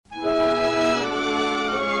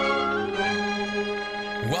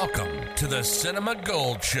Welcome to the Cinema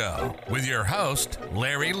Gold Show with your host,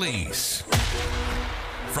 Larry Leese.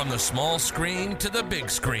 From the small screen to the big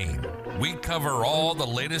screen, we cover all the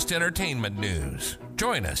latest entertainment news.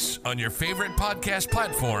 Join us on your favorite podcast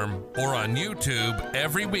platform or on YouTube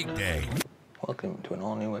every weekday. Welcome to an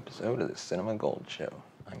all-new episode of the Cinema Gold Show.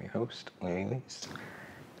 I'm your host, Larry Leese.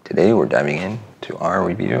 Today we're diving into our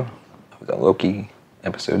review of the Loki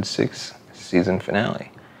Episode 6 season finale,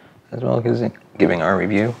 as well as giving our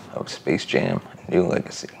review of Space Jam: New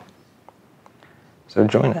Legacy. So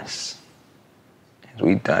join us as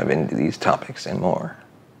we dive into these topics and more.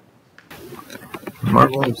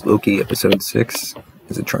 Marvel's Loki Episode 6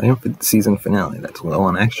 is a triumphant season finale that's low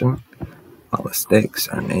on action, while the stakes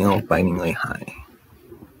are nail-bitingly high.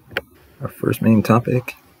 Our first main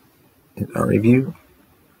topic is our review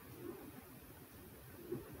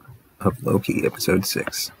of Loki Episode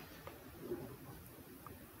 6.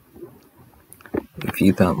 If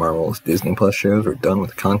you thought Marvel's Disney Plus shows were done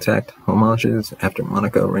with contact homages after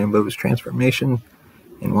Monica Rambeau's transformation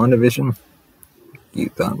in WandaVision, you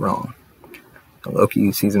thought wrong. The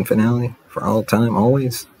Loki season finale, for all time,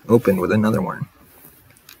 always, opened with another one.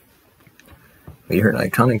 We heard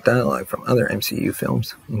iconic dialogue from other MCU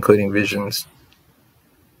films, including Vision's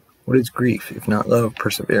 "What is grief, if not love,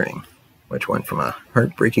 persevering?", which went from a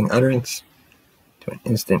heartbreaking utterance to an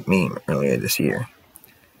instant meme earlier this year,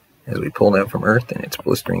 as we pulled out from Earth and its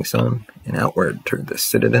blistering sun and outward toward the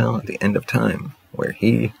citadel at the end of time, where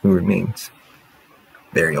he who remains,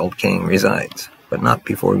 very old king, resides, but not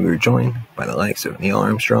before we were joined by the likes of Neil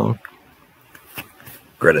Armstrong,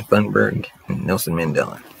 Greta Thunberg, and Nelson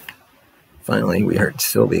Mandela. Finally, we heard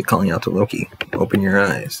Sylvie calling out to Loki, "Open your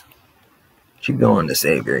eyes." She'd go on to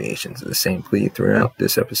say variations of the same plea throughout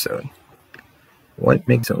this episode. What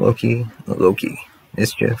makes a Loki a Loki?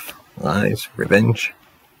 Mischief, lies, revenge?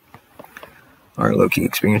 Our Loki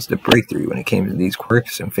experienced a breakthrough when it came to these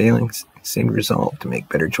quirks and failings, and seemed resolved to make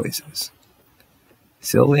better choices.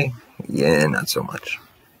 Sylvie? Yeah, not so much.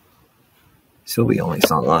 Sylvie only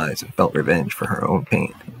saw lies and felt revenge for her own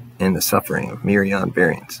pain and the suffering of myriad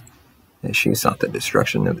variants, as she sought the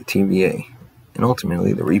destruction of the TVA and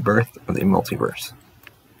ultimately the rebirth of the multiverse.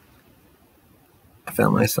 I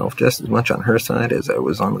found myself just as much on her side as I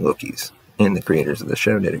was on Loki's, and the creators of the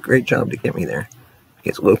show did a great job to get me there,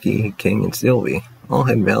 because Loki, King, and Sylvie all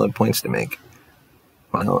had valid points to make,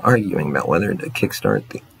 while arguing about whether to kickstart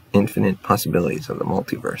the infinite possibilities of the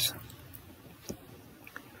multiverse.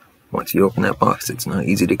 Once you open that box, it's not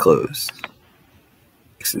easy to close,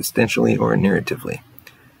 existentially or narratively.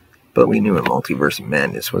 But we knew a multiverse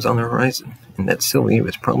madness was on the horizon, and that Sylvie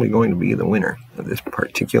was probably going to be the winner of this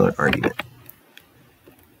particular argument.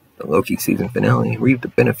 The Loki season finale reaped the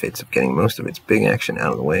benefits of getting most of its big action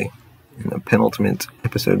out of the way in the penultimate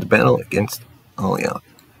episode's battle against Alioth.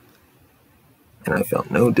 And I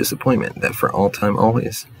felt no disappointment that for all time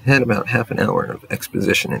always had about half an hour of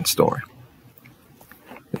exposition in store.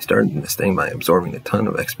 We started this thing by absorbing a ton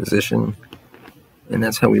of exposition, and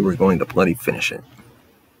that's how we were going to bloody finish it.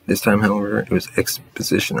 This time, however, it was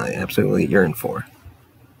exposition I absolutely yearned for,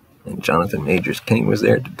 and Jonathan Majors King was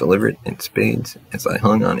there to deliver it in spades as I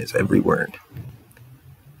hung on his every word.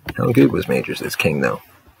 How good was Majors as King, though?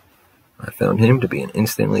 I found him to be an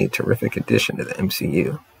instantly terrific addition to the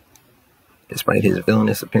MCU. Despite his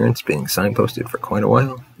villainous appearance being signposted for quite a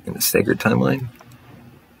while in the staggered timeline,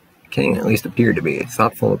 King at least appeared to be a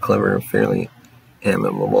thoughtful, clever, fairly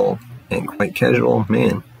amiable, and quite casual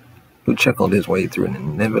man who chuckled his way through an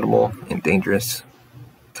inevitable and dangerous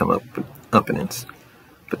comeuppance.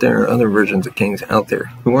 But there are other versions of Kings out there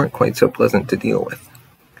who aren't quite so pleasant to deal with,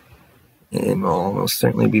 and we'll almost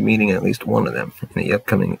certainly be meeting at least one of them in the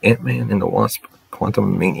upcoming Ant-Man and the Wasp: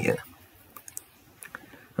 Quantumania.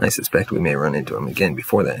 I suspect we may run into him again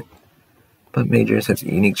before that, but Majors has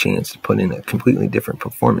a unique chance to put in a completely different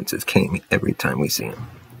performance as King every time we see him.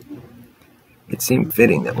 It seemed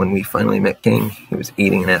fitting that when we finally met King, he was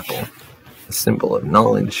eating an apple, a symbol of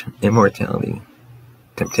knowledge, immortality,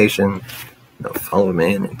 temptation, the fall of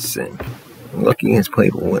man, and sin. Loki has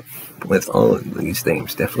played with all of these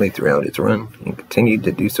themes deftly throughout its run, and continued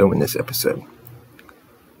to do so in this episode.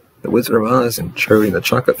 The Wizard of Oz and Charlie the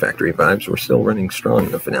Chocolate Factory vibes were still running strong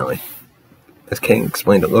in the finale, as King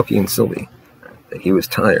explained to Loki and Sylvie that he was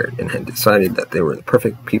tired and had decided that they were the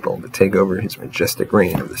perfect people to take over his majestic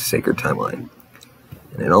reign of the sacred timeline,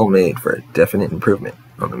 and it all made for a definite improvement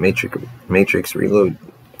on the Matrix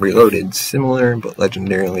Reloaded similar but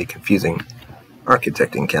legendarily confusing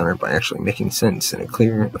architect encounter by actually making sense in a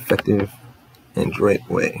clear, effective, and adroit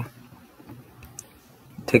way.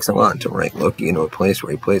 It takes a lot to write Loki into a place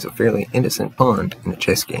where he plays a fairly innocent pawn in a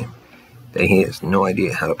chess game, that he has no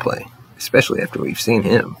idea how to play, especially after we've seen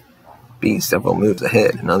him be several moves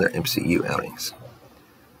ahead in other MCU outings.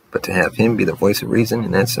 But to have him be the voice of reason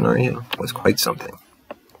in that scenario was quite something.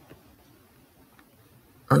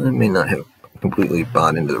 I may not have completely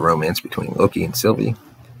bought into the romance between Loki and Sylvie,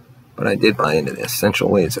 but I did buy into the essential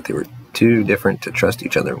ways that they were too different to trust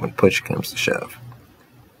each other when push comes to shove.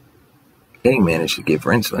 King managed to give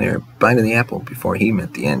Renslayer a bite of the apple before he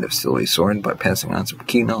met the end of Sylvie's sword by passing on some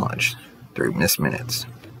key knowledge through missed minutes.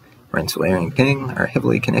 Renslayer and King are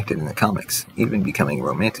heavily connected in the comics, even becoming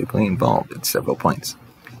romantically involved at several points.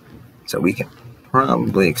 So we can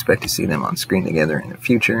probably expect to see them on screen together in the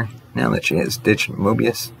future, now that she has ditched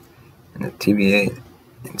Mobius and the TVA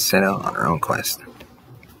and set out on her own quest.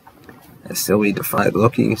 As Sylvie defied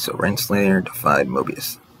Loki, so Renslayer defied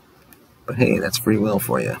Mobius. But hey, that's free will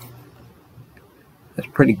for you. I was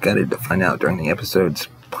pretty gutted to find out during the episode's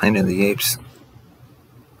Planet of the Apes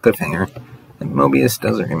cliffhanger that Mobius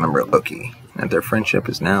doesn't remember Loki, and that their friendship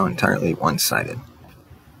is now entirely one-sided.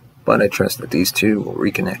 But I trust that these two will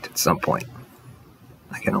reconnect at some point.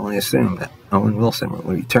 I can only assume that Owen Wilson will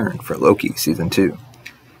return for Loki Season 2.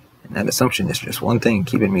 And that assumption is just one thing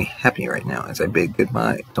keeping me happy right now as I bid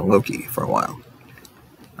goodbye to Loki for a while.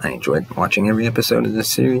 I enjoyed watching every episode of this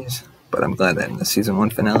series, but I'm glad that in the Season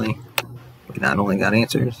 1 finale, we not only got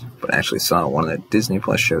answers, but actually saw one of the Disney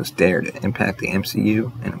Plus shows dare to impact the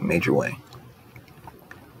MCU in a major way.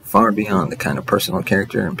 Far beyond the kind of personal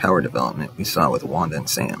character and power development we saw with Wanda and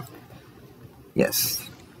Sam. Yes,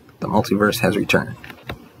 the multiverse has returned,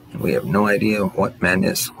 and we have no idea what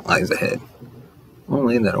madness lies ahead.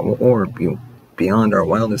 Only that a war beyond our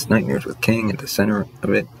wildest nightmares with King at the center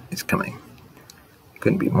of it is coming.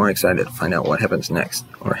 Couldn't be more excited to find out what happens next,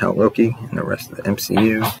 or how Loki and the rest of the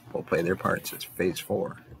MCU will play their parts as Phase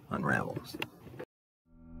 4 unravels.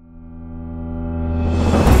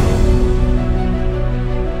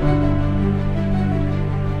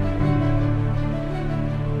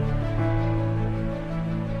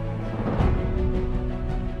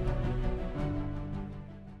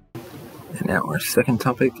 And now our second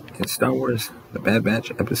topic is Star Wars The Bad Batch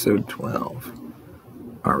Episode 12.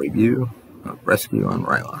 Our review of Rescue on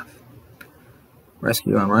Ryloth.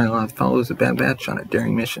 Rescue on Ryloth follows the Bad Batch on a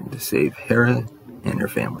daring mission to save Hera and her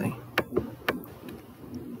family.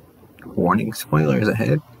 Warning, spoilers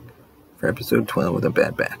ahead for Episode 12 of the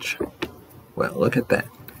Bad Batch. Well, look at that.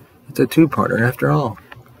 It's a two-parter after all.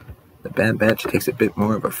 The Bad Batch takes a bit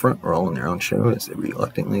more of a front role in their own show as they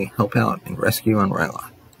reluctantly help out in Rescue on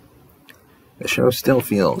Ryloth. The show still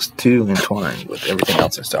feels too entwined with everything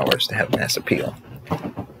else in Star Wars to have mass appeal.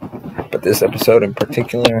 But this episode in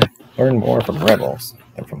particular learned more from Rebels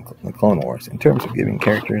than from the Clone Wars in terms of giving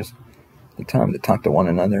characters the time to talk to one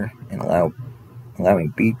another and allowing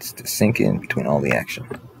beats to sink in between all the action.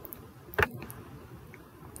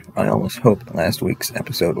 I almost hoped last week's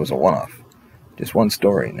episode was a one-off, just one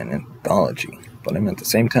story in an anthology, but I'm at the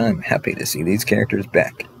same time happy to see these characters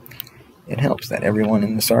back. It helps that everyone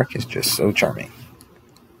in this arc is just so charming.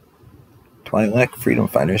 Twi'lek freedom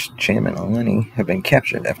fighters Cham and Eleni have been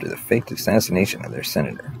captured after the faked assassination of their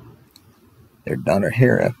senator. Their daughter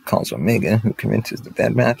Hera calls Omega, who convinces the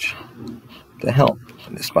Bad Batch to help,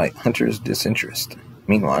 despite Hunter's disinterest.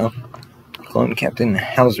 Meanwhile, clone Captain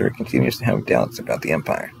Hauser continues to have doubts about the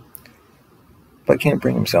Empire, but can't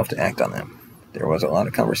bring himself to act on them. There was a lot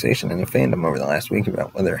of conversation in the fandom over the last week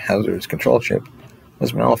about whether Hauser's control chip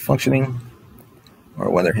was malfunctioning, or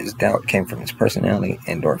whether his doubt came from his personality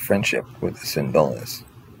and/or friendship with the Syndulas.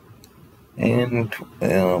 And,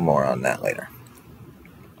 well, more on that later.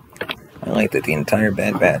 I like that the entire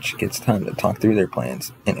Bad Batch gets time to talk through their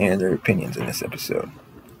plans and air their opinions in this episode,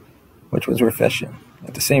 which was refreshing.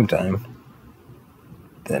 At the same time,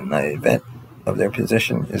 the naivete of their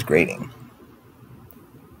position is grating.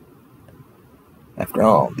 After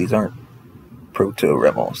all, these aren't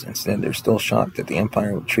proto-rebels. Instead, they're still shocked that the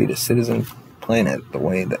Empire would treat a citizen planet the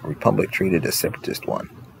way that Republic treated a separatist one.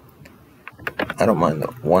 I don't mind the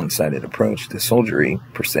one-sided approach to soldiery,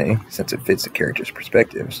 per se, since it fits the characters'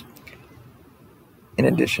 perspectives. In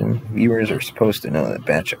addition, viewers are supposed to know that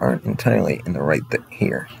Batch aren't entirely in the right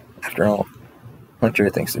here. After all, Hunter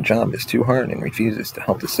thinks the job is too hard and refuses to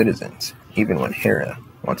help the citizens, even when Hera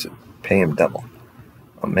wants to pay him double.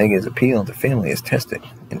 Omega's appeal to family is tested,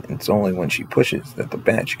 and it's only when she pushes that the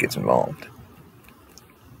Batch gets involved.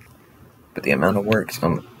 But the amount of work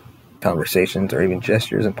some conversations or even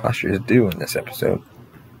gestures and postures do in this episode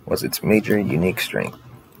was its major unique strength.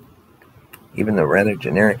 Even the rather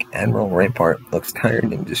generic Admiral Rampart looks tired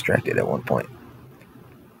and distracted at one point.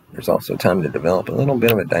 There's also time to develop a little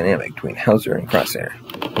bit of a dynamic between Hauser and Crosshair,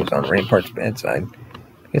 who's on Rampart's bad side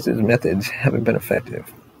because his methods haven't been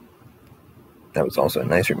effective. That was also a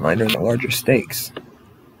nice reminder of the larger stakes.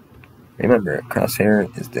 Remember,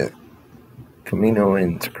 Crosshair is the Camino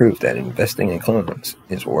into proof that investing in clones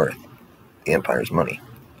is worth the Empire's money.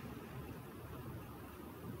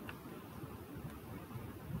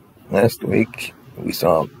 Last week, we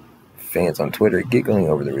saw fans on Twitter giggling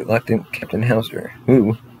over the reluctant Captain Hauser,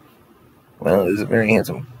 who, well, is a very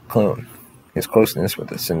handsome clone. His closeness with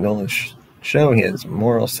the Syndulla show his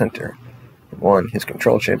moral center. One, his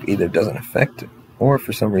control chip either doesn't affect or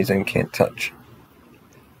for some reason can't touch.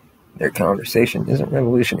 Their conversation isn't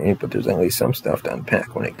revolutionary, but there's at least some stuff to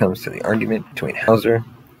unpack when it comes to the argument between Hauser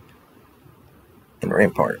and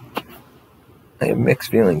Rampart. I have mixed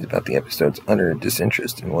feelings about the episode's utter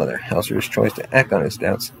disinterest in whether Hauser's choice to act on his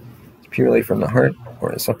doubts is purely from the heart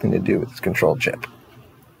or has something to do with his control chip.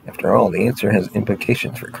 After all, the answer has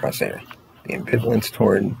implications for Crosshair. The ambivalence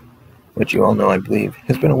toward, which you all know I believe,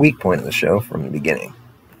 has been a weak point of the show from the beginning.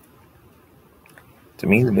 To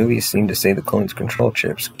me, the movies seem to say the clones' control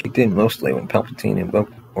chips kicked in mostly when Palpatine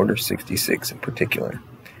invoked Order 66 in particular.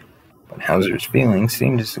 But Hauser's feelings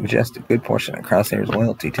seem to suggest a good portion of Crosshair's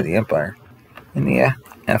loyalty to the Empire in the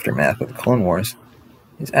aftermath of the Clone Wars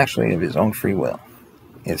is actually of his own free will.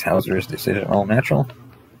 Is Hauser's decision all natural?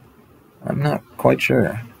 I'm not quite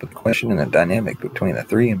sure, but the question and the dynamic between the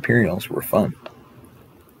three Imperials were fun.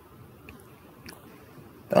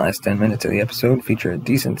 The last 10 minutes of the episode feature a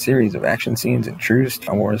decent series of action scenes in true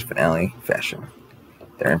Star Wars finale fashion.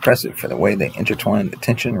 They're impressive for the way they intertwine the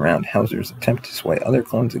tension around Hauser's attempt to sway other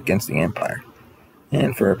clones against the Empire.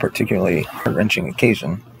 And for a particularly heart-wrenching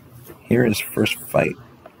occasion, Hera's first flight.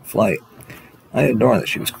 I adore that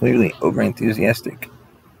she was clearly over-enthusiastic,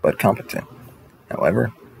 but competent.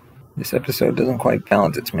 However, this episode doesn't quite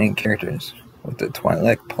balance its main characters with the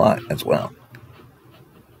Twi'lek plot as well.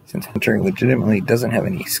 Since Hunter legitimately doesn't have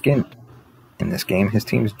any skin in this game, his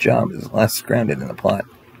team's job is less grounded in the plot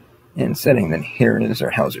and setting than Hera's or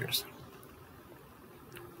Hauser's.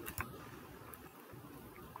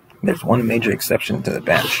 There's one major exception to the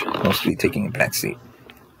batch, mostly taking a backseat.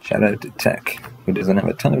 Shout out to Tech, who doesn't have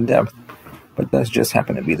a ton of depth, but does just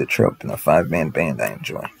happen to be the trope in the 5-man band I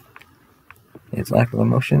enjoy. His lack of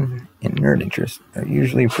emotion and nerd interest are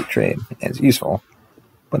usually portrayed as useful,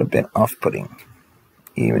 but a bit off-putting,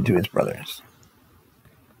 even to his brothers.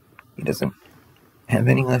 He doesn't have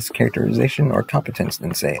any less characterization or competence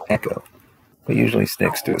than, say, Echo, but usually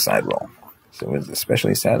sticks to a side role, so it was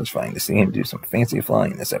especially satisfying to see him do some fancy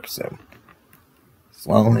flying this episode.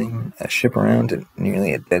 Slaloming a ship around to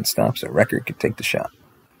nearly a dead stop so Wrecker could take the shot.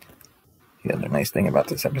 The other nice thing about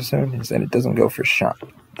this episode is that it doesn't go for shock.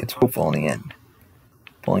 It's hopeful in the end,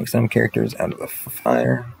 pulling some characters out of a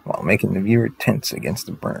fire while making the viewer tense against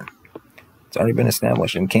the burn. It's already been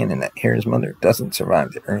established in canon that Hera's mother doesn't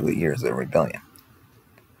survive the early years of the rebellion.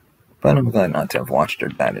 But I'm glad not to have watched her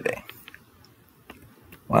die today.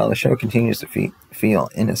 While the show continues to feel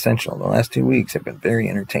inessential, the last 2 weeks have been very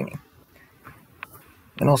entertaining.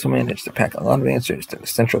 It also managed to pack a lot of answers to the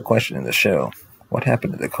central question in the show: what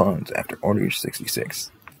happened to the clones after Order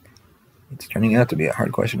 66? It's turning out to be a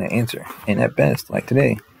hard question to answer, and at best, like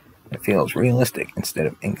today, it feels realistic instead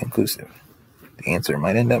of inconclusive. The answer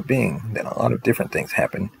might end up being that a lot of different things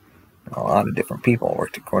happened, and a lot of different people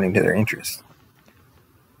worked according to their interests.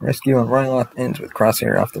 Rescue on Ryloth ends with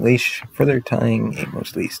Crosshair off the leash, further tying a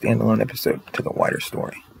mostly standalone episode to the wider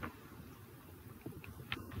story.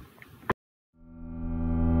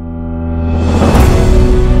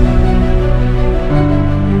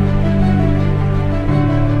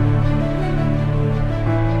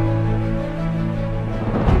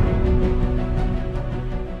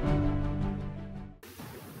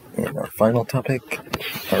 And our final topic,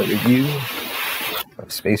 our review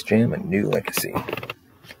of Space Jam: A New Legacy.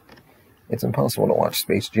 It's impossible to watch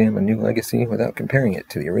Space Jam: A New Legacy without comparing it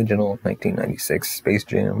to the original 1996 Space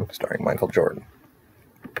Jam starring Michael Jordan.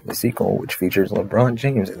 The sequel, which features LeBron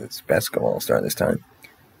James as its basketball star this time,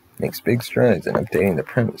 makes big strides in updating the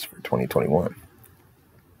premise for 2021,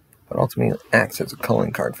 but ultimately acts as a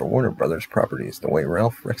calling card for Warner Brothers properties the way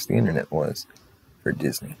Ralph Wrecks the Internet was for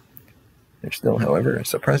Disney. There's still, however, a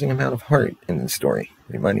surprising amount of heart in the story,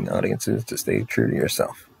 reminding audiences to stay true to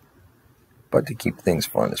yourself, but to keep things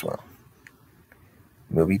fun as well.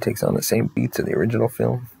 The movie takes on the same beats of the original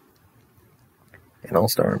film. An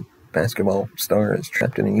all-star basketball star is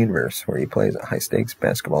trapped in a universe where he plays a high-stakes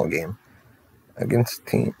basketball game against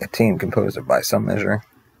a team composed of, by some measure,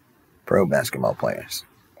 pro basketball players.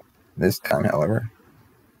 This time, however,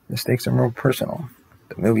 the stakes are more personal.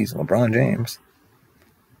 The movie's LeBron James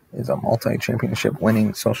is a multi-championship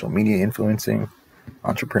winning, social media influencing,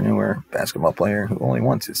 entrepreneur, basketball player who only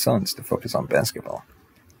wants his sons to focus on basketball.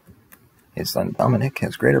 His son Dominic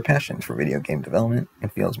has greater passions for video game development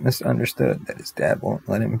and feels misunderstood that his dad won't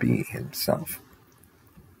let him be himself.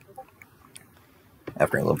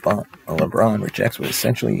 After LeBron rejects what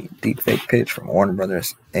essentially deepfake pitch from Warner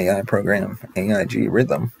Brothers' AI program, AIG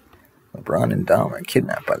Rhythm, LeBron and Dom are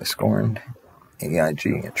kidnapped by the scorned AIG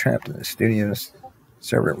and trapped in the studio's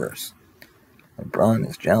serververse. LeBron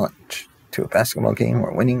is challenged to a basketball game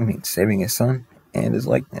where winning means saving his son and his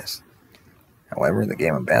likeness. However, the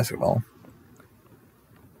game of basketball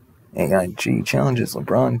AIG challenges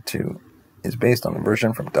LeBron to is based on the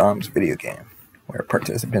version from Dom's video game, where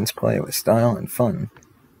participants play with style and fun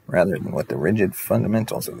rather than with the rigid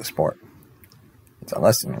fundamentals of the sport. It's a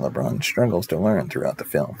lesson LeBron struggles to learn throughout the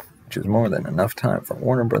film, which is more than enough time for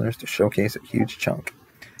Warner Brothers to showcase a huge chunk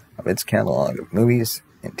of its catalog of movies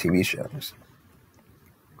and TV shows.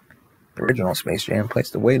 The original Space Jam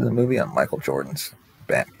placed the weight of the movie on Michael Jordan's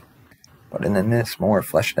back, but in this more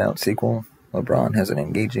fleshed-out sequel, LeBron has an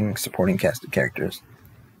engaging supporting cast of characters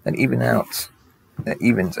that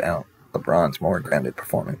evens out LeBron's more grounded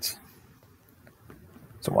performance.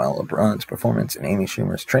 So while LeBron's performance in Amy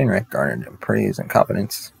Schumer's Trainwreck garnered him praise and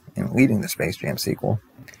confidence in leading the Space Jam sequel,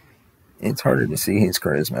 it's harder to see his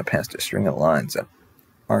charisma past a string of lines that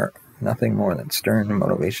are nothing more than stern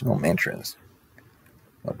motivational mantras.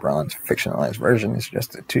 LeBron's fictionalized version is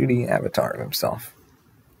just a 2D avatar of himself,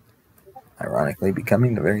 ironically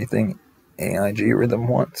becoming the very thing AIG Rhythm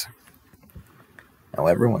wants.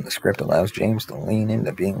 However, when the script allows James to lean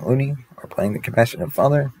into being loony or playing the compassionate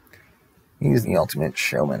father, he's the ultimate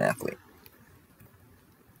showman athlete.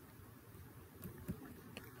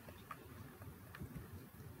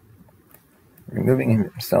 Removing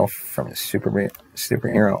himself from his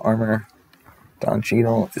superhero armor, Don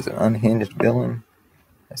Cheadle is an unhinged villain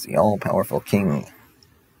as the all-powerful king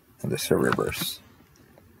of the serververse.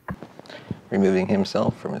 Removing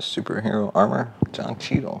himself from his superhero armor, Don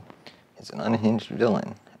Cheadle is an unhinged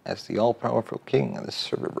villain as the all-powerful king of the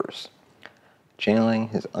serververse. Channeling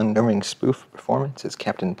his unnerving spoof performance as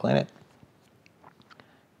Captain Planet,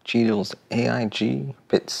 Cheadle's AIG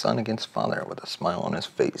pits son against father with a smile on his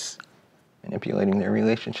face, manipulating their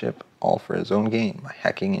relationship all for his own gain by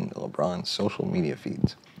hacking into LeBron's social media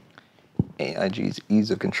feeds. AIG's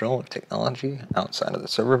ease of control of technology outside of the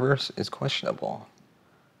serververse is questionable,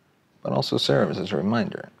 but also serves as a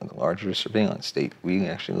reminder of the larger surveillance state we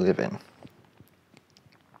actually live in.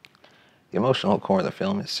 The emotional core of the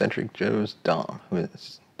film is Cedric Joe's Dom, who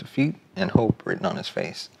has defeat and hope written on his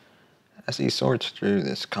face as he sorts through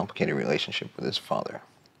this complicated relationship with his father.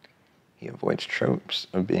 He avoids tropes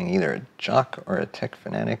of being either a jock or a tech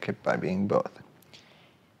fanatic by being both.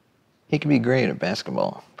 He can be great at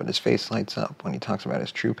basketball, but his face lights up when he talks about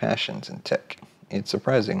his true passions in tech. It's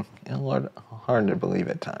surprising and hard to believe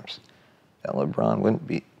at times that LeBron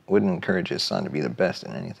wouldn't encourage his son to be the best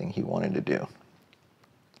in anything he wanted to do.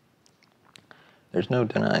 There's no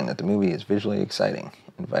denying that the movie is visually exciting,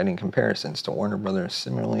 inviting comparisons to Warner Brothers'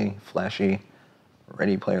 similarly flashy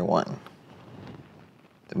Ready Player One.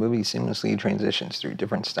 The movie seamlessly transitions through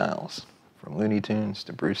different styles, from Looney Tunes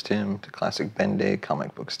to Bruce Timm to classic Ben Day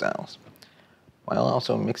comic book styles, while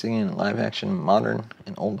also mixing in live-action, modern,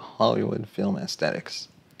 and old Hollywood film aesthetics.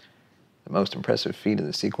 The most impressive feat of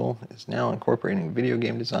the sequel is now incorporating video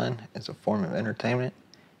game design as a form of entertainment,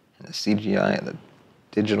 and the CGI of the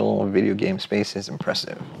digital video game space is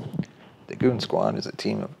impressive. The Goon Squad is a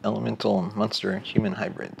team of elemental and monster human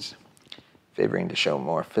hybrids, favoring to show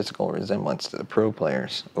more physical resemblance to the pro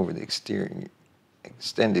players over the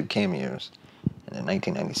extended cameos in the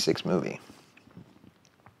 1996 movie.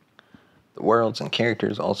 The worlds and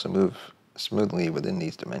characters also move smoothly within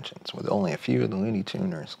these dimensions, with only a few of the Looney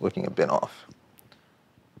Tuners looking a bit off.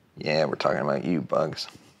 Yeah, we're talking about you, Bugs.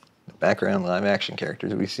 The background live-action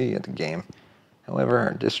characters we see at the game, however,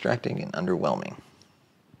 are distracting and underwhelming.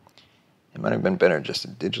 It might have been better just to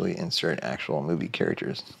digitally insert actual movie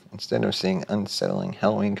characters, instead of seeing unsettling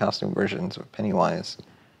Halloween costume versions of Pennywise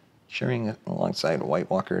cheering alongside White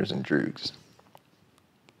Walkers and Droogs.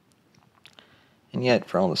 And yet,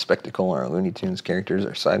 for all the spectacle, our Looney Tunes characters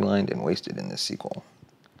are sidelined and wasted in this sequel.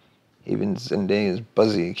 Even Zendaya's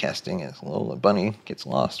Buzzy casting as Lola Bunny gets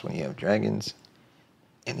lost when you have dragons,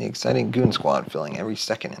 and the exciting Goon Squad filling every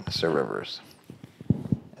second in the serververse.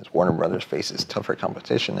 As Warner Brothers faces tougher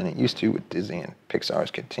competition than it used to with Disney and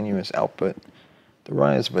Pixar's continuous output, the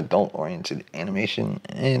rise of adult-oriented animation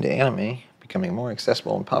and anime becoming more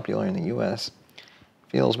accessible and popular in the US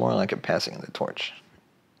feels more like a passing of the torch.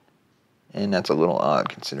 And that's a little odd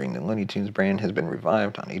considering the Looney Tunes brand has been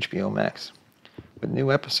revived on HBO Max, with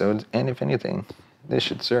new episodes and, if anything, this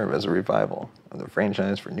should serve as a revival of the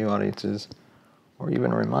franchise for new audiences, or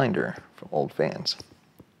even a reminder for old fans.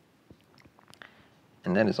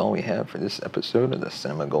 And that is all we have for this episode of the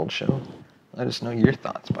Cinema Gold Show. Let us know your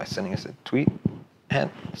thoughts by sending us a tweet at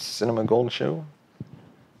Cinema Gold Show.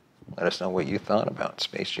 Let us know what you thought about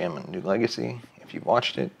Space Jam and New Legacy. If you've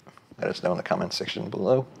watched it, let us know in the comments section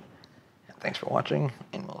below. And thanks for watching,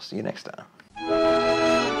 and we'll see you next time.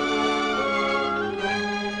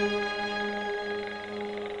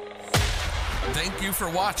 Thank you for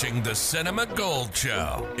watching the Cinema Gold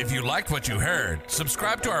Show. If you liked what you heard,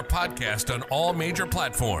 subscribe to our podcast on all major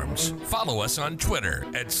platforms. Follow us on Twitter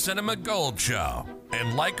at Cinema Gold Show.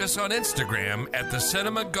 And like us on Instagram at The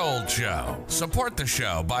Cinema Gold Show. Support the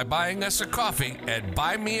show by buying us a coffee at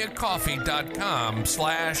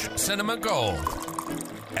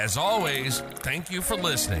buymeacoffee.com/cinemagold. As always, thank you for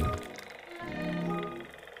listening.